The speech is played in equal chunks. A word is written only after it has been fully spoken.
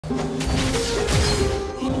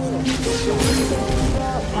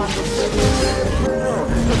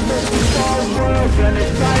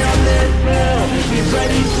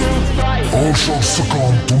All shall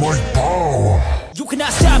succumb to my power. You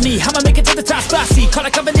cannot stop me, I'ma make it to the top spicy. Call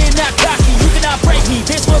a covenant, not cocky. You cannot break me,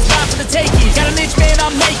 this world's mine for the taking. Got an itch, man,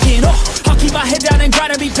 I'm making. I'll keep my head down and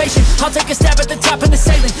grind and be patient. I'll take a stab at the top and the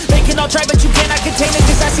sailing. They can all try, but you cannot contain it.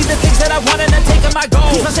 Cause I see the things that I want and I'm taking my goal.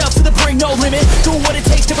 Push myself to the brink, no limit. Doing what it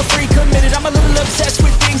takes to be free, committed. I'm a little obsessed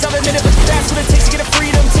with things, I'll admit it. But that's what it takes to get a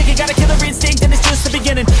freedom ticket. Got a killer instinct and it's just the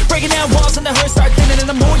beginning. Breaking down walls and the hurt start thinning. And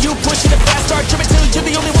the more you push it, the fast start tripping. Till you're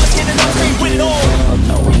the only one getting on screen with it all.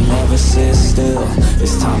 No, we never sit still.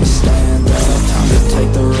 It's time to stand up, time to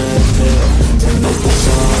take the red pill. To make this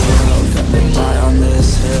all real, gonna die on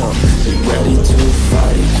this hill. Be ready to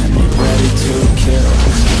fight and be ready to kill.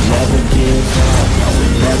 Never give up, no, we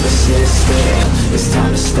never sit still. It's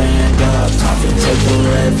time to stand up, time to take the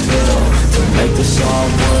red pill. To make this all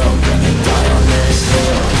real, gonna die on this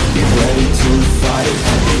hill. Be ready to fight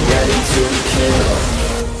and be ready to kill.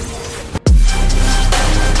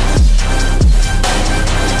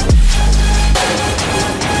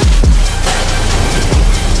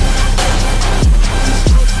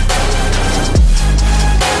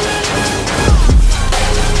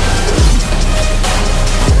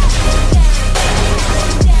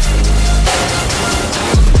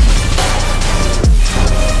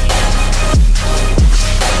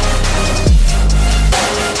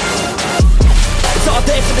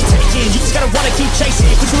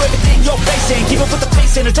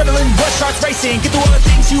 Adrenaline rush starts racing. Get through all the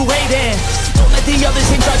things you hate and don't let the others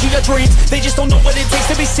hinder your dreams. They just don't know what it takes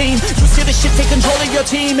to be seen. You see the shit take control of your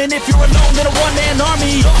team. And if you're alone, then a one-man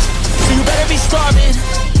army. So you better be starving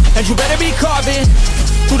and you better be carving.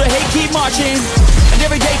 Through the hate keep marching and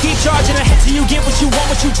every day keep charging ahead till you get what you want,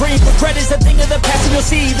 what you dream. Regret is a thing of the past and you'll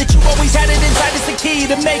see that you always had it inside. It's the key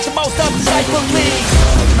to make the most of life. Believe.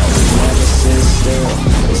 Never sit still.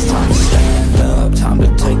 It's time to stand up, time to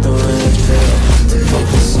take the red pill. To make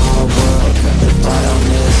this all world, gonna die on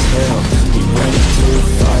this hill. Be ready to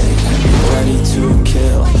fight and be ready to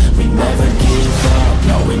kill. We never give up,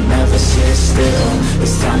 no, we never sit still.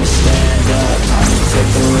 It's time to stand up, time to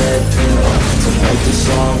take the red pill. To make this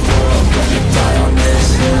all world, gonna die on this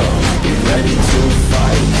hill. Be ready to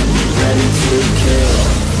fight and be ready to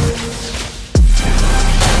kill.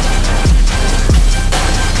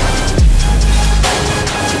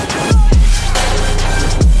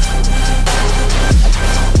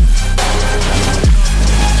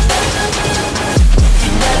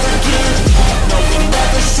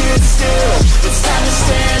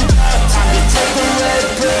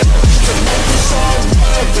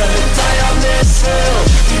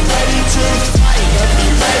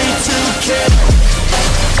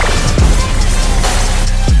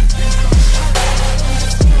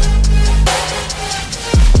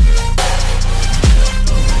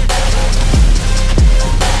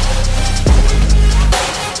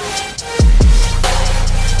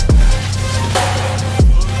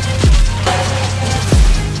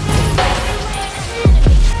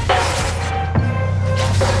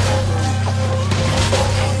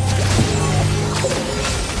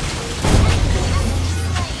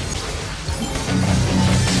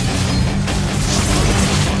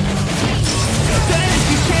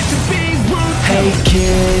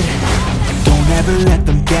 Kid, don't ever let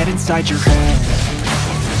them get inside your head.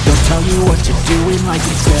 They'll tell you what to do in life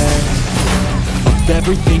instead of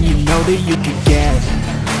everything you know that you could get.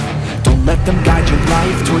 Don't let them guide your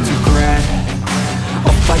life towards regret.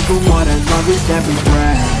 I'll fight for what I love with every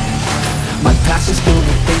breath. My past is filled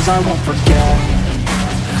with things I won't forget.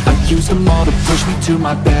 I use them all to push me to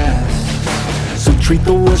my best. So treat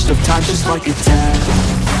the worst of times just like a test.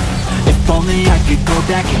 If only I could go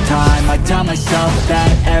back in time, I'd tell myself that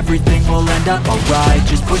everything will end up alright.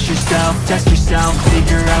 Just push yourself, test yourself,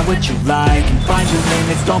 figure out what you like, and find your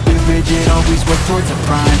limits, don't be rigid, always work towards a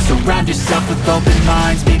prime. Surround yourself with open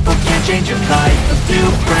minds, people can't change your life. A few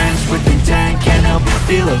friends with intent can't help but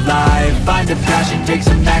feel alive. Find a passion, take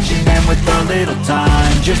some action, and with a little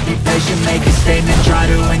time, just be patient, make a statement, try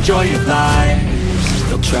to enjoy your life.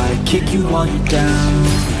 They'll try to kick you while you're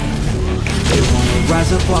down. They wanna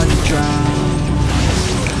rise up while you drown.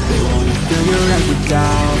 They wanna fill your head with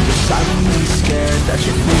doubt. They're silently scared that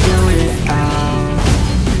you'll figure it out.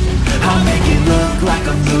 I'll make it look like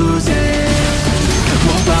I'm losing.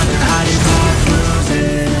 Won't bother hiding my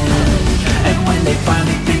bruises. And when they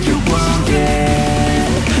finally think you're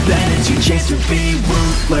wounded, then it's your chance to be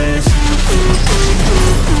ruthless.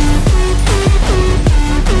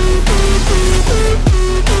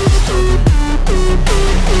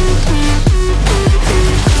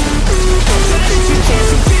 It's your chance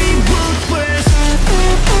to be ruthless.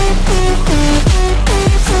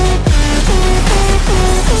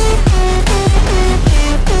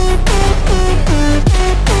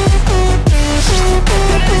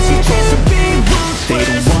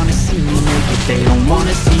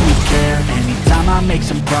 make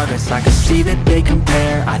some progress, I can see that they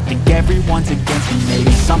compare. I think everyone's against me,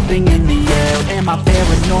 maybe something in the air. Am I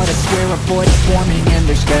paranoid? I swear a void is forming in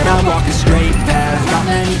their stead. I walk a straight path, not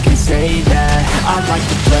many can say that. I like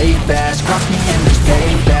to play fast, cross me and there's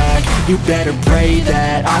payback. You better pray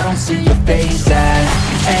that I don't see your face at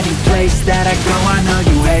any place that I go. I know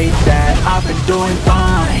you hate that. I've been doing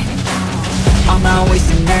fine, I'm not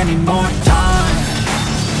wasting any more time.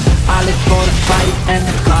 I live for the fight and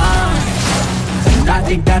the climb, and I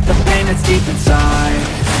think that the pain that's deep inside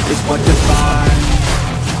is what defines.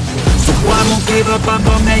 So I won't give up, I'm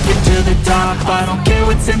gonna make it to the top. I don't care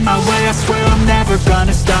what's in my way, I swear I'm never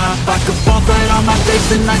gonna stop. I could fall flat on my face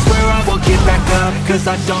and I swear I will get back up, cause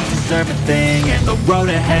I don't deserve a thing and the road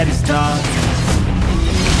ahead is tough.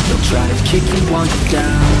 They'll try to kick you while you're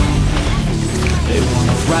down, they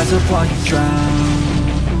wanna rise up while you drown.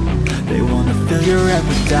 They wanna fill your head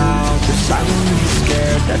with doubt, they're silently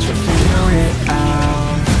scared that you'll figure it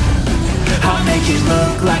out. I'll make it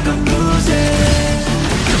look like I'm losing,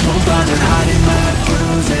 won't bother hiding my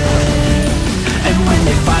bruises. And when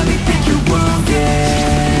they finally think you're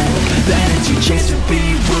wounded, then it's your chance to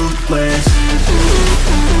be ruthless.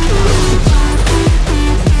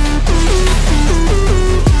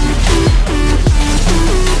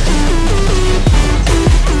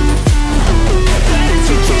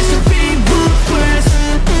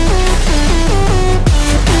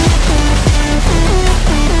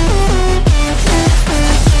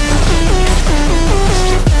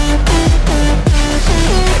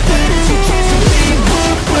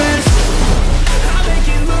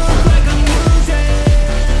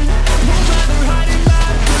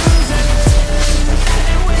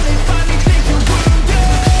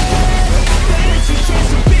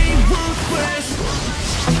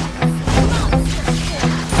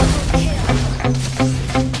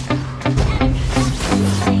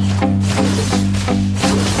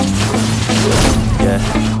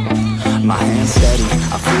 My hand's steady,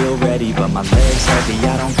 I feel ready, but my legs heavy,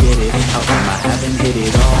 I don't get it. How come I haven't hit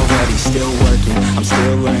it already? Still working, I'm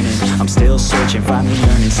still learning, I'm still searching, finally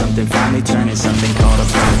earning something, finally turning something called a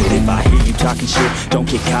profit. If I hear you talking shit, don't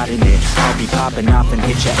get caught in it. I'll be popping off and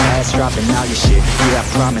hit your ass, dropping all your shit. Yeah, I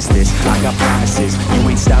promise this, I got promises, you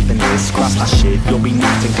ain't stopping this. Cross my shit, you'll be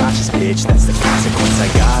knocked unconscious, bitch. That's the consequence, I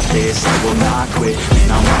got this, I will not quit.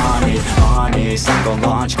 And I'm on it, honest, I'm gon'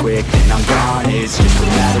 launch quick, and I'm gone. It's just a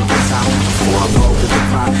matter of time before I'm over the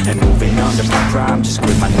climb and moving under my prime. Just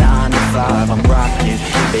quit my 9 to 5, I'm rocking,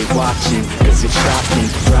 and they watching, cause it's shocking.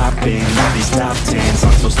 Dropping all these top 10s,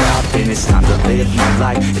 I'm so stopping. It's time to live my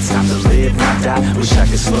life, it's time to live, not die. Wish I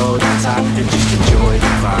could slow down time and just enjoy the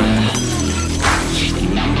climb.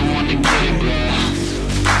 And I'm the one to get it, bro.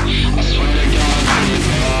 I swear to God, I'll get it,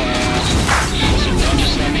 bro. So don't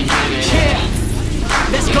just let me get it. Yeah,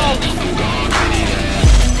 let's go. I'm gonna get it,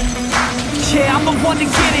 Yeah, I'm the one to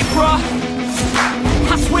get it, bro.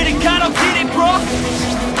 I swear to God I'll get it, bro.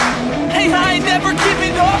 Hey, I ain't never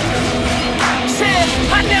giving up. Said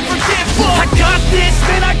I never give up. I got this,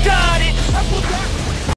 man,